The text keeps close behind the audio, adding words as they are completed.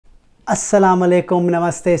Assalamu alaikum,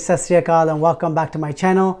 namaste, sat sri akal, and welcome back to my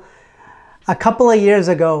channel. A couple of years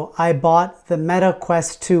ago, I bought the Meta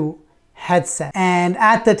Quest 2 headset. And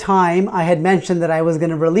at the time, I had mentioned that I was going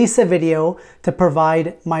to release a video to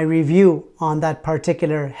provide my review on that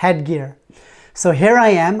particular headgear. So here I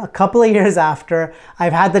am, a couple of years after.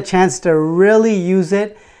 I've had the chance to really use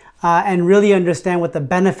it and really understand what the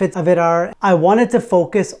benefits of it are. I wanted to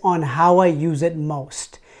focus on how I use it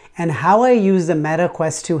most. And how I use the Meta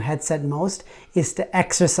Quest 2 headset most is to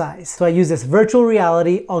exercise. So I use this virtual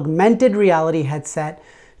reality, augmented reality headset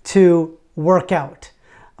to work out,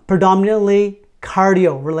 predominantly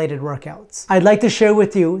cardio related workouts. I'd like to share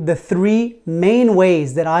with you the 3 main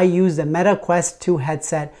ways that I use the Meta Quest 2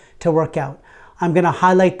 headset to work out. I'm gonna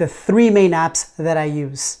highlight the 3 main apps that I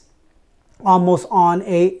use almost on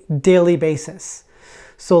a daily basis.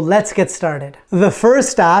 So let's get started. The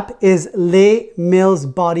first app is Les Mills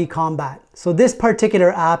Body Combat. So this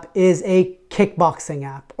particular app is a kickboxing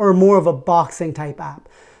app, or more of a boxing type app.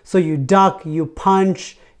 So you duck, you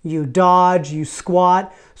punch, you dodge, you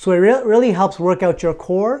squat. So it really helps work out your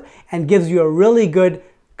core and gives you a really good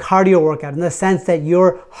cardio workout in the sense that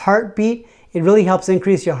your heartbeat, it really helps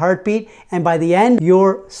increase your heartbeat, and by the end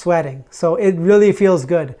you're sweating. So it really feels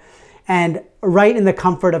good, and right in the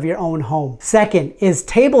comfort of your own home. Second is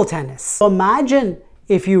table tennis. So imagine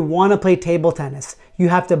if you want to play table tennis, you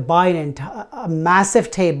have to buy a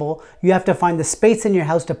massive table, you have to find the space in your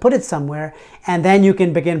house to put it somewhere, and then you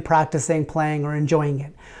can begin practicing, playing, or enjoying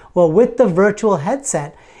it. Well, with the virtual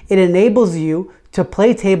headset, it enables you to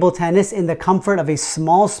play table tennis in the comfort of a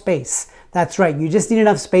small space. That's right, you just need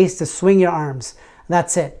enough space to swing your arms.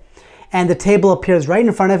 That's it. And the table appears right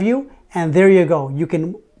in front of you, and there you go. You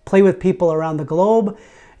can play with people around the globe,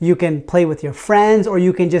 you can play with your friends, or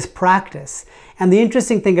you can just practice. And the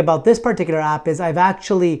interesting thing about this particular app is I've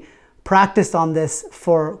actually practiced on this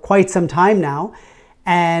for quite some time now,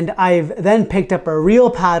 and I've then picked up a real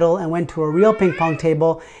paddle and went to a real ping pong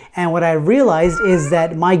table, and what I realized is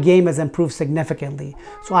that my game has improved significantly.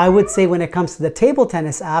 So I would say when it comes to the table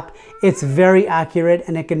tennis app, it's very accurate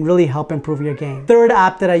and it can really help improve your game. Third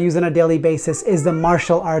app that I use on a daily basis is the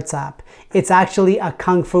martial arts app. It's actually a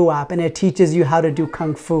Kung Fu app, and it teaches you how to do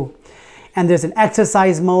Kung Fu. And there's an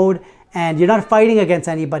exercise mode, and you're not fighting against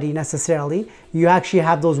anybody necessarily. You actually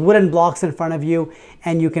have those wooden blocks in front of you,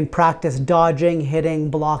 and you can practice dodging, hitting,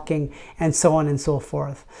 blocking, and so on and so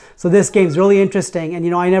forth. So this game's really interesting,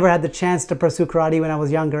 and I never had the chance to pursue karate when I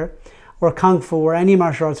was younger, or Kung Fu, or any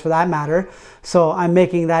martial arts for that matter. So I'm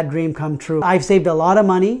making that dream come true. I've saved a lot of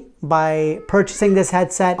money by purchasing this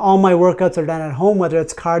headset. All my workouts are done at home, whether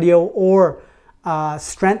it's cardio or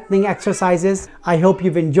strengthening exercises. I hope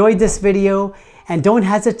you've enjoyed this video, and don't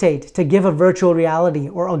hesitate to give a virtual reality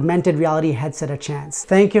or augmented reality headset a chance.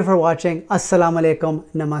 Thank you for watching. Assalamu alaikum,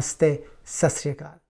 namaste, sat sri akal.